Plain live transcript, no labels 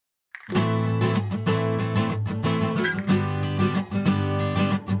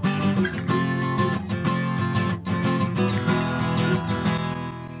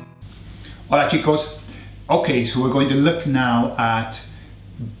Hola chicos. Okay, so we're going to look now at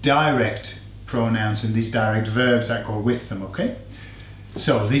direct pronouns and these direct verbs that go with them, okay?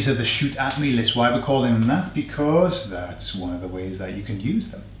 So these are the shoot at me list. Why we're calling them that? Because that's one of the ways that you can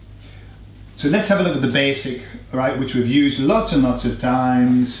use them. So let's have a look at the basic, right, which we've used lots and lots of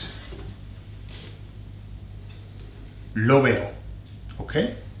times. Lo veo,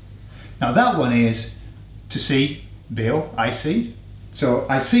 okay? Now that one is to see, veo, I see. So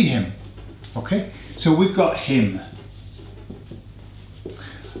I see him, okay? So we've got him.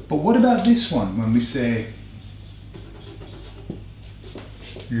 But what about this one when we say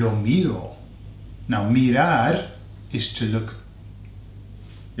lo miro? Now mirar is to look,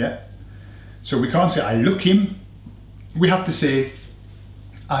 yeah? So we can't say I look him, we have to say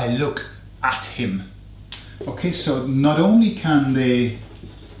I look at him. Okay, so not only can it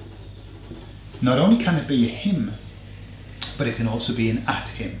be a him, but it can also be an at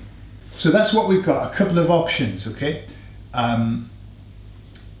him. So that's what we've got, a couple of options, okay?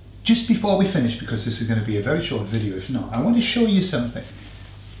 Just before we finish, because this is going to be a very short video, if not, I want to show you something.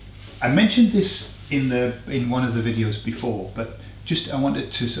 I mentioned this in one of the videos before, but just I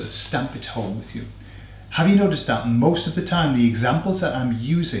wanted to sort of stamp it home with you. Have you noticed that most of the time the examples that I'm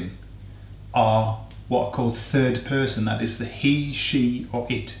using are what are called third person, that is the he, she, or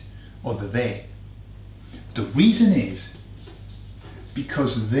it, or the they. The reason is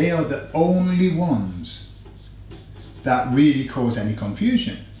because they are the only ones that really cause any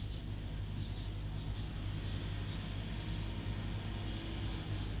confusion.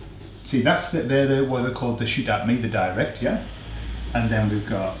 See, they're what are called the shoot at me, the direct, yeah? And then we've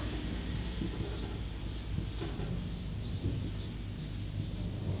got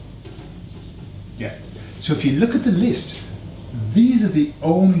yeah. So if you look at the list, these are the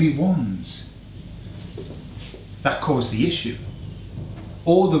only ones that cause the issue.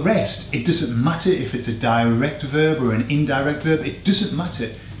 All the rest, it doesn't matter if it's a direct verb or an indirect verb, it doesn't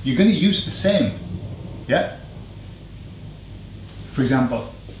matter. You're going to use the same, yeah? For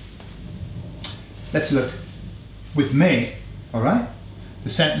example, let's look with me, all right?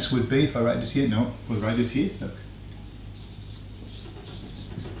 The sentence would be, if I write it here, no, we'll write it here, look.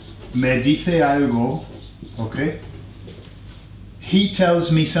 Me dice algo, okay? He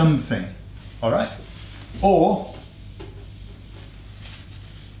tells me something, all right? Or,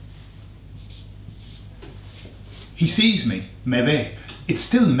 he sees me, me ve. It's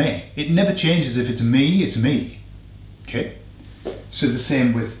still me. It never changes. If it's me, okay? So the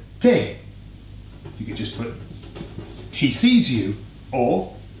same with te. You could just put, he sees you,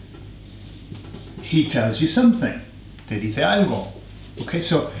 or he tells you something. Te dice algo. Okay,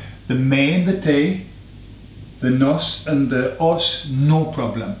 so the me and the te, the nos and the os, no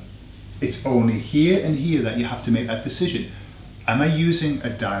problem. It's only here and here that you have to make that decision. Am I using a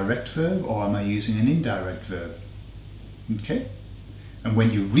direct verb or am I using an indirect verb? Okay? And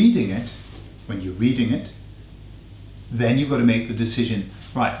when you're reading it, then you've got to make the decision.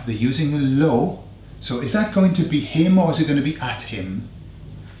 Right, they're using a lo, so is that going to be him or is it going to be at him?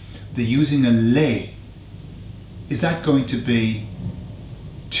 They're using a le. Is that going to be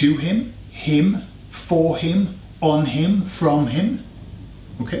to him, for him, on him, from him?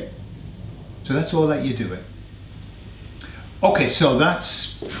 Okay? So that's all that you're doing. Okay, so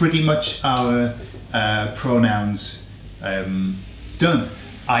that's pretty much our pronouns done.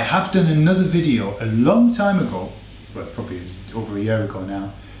 I have done another video a long time ago, well, probably over a year ago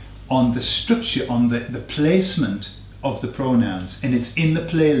now, on the structure, on the placement of the pronouns, and it's in the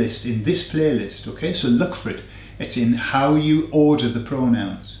playlist, in this playlist, okay? So look for it. It's in how you order the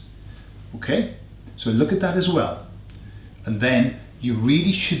pronouns, okay? So look at that as well. And then you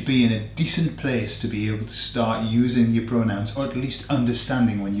really should be in a decent place to be able to start using your pronouns, or at least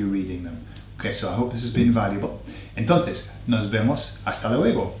understanding when you're reading them. Okay, so I hope this has been valuable. Entonces, nos vemos. Hasta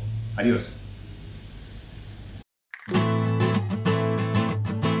luego. Adiós.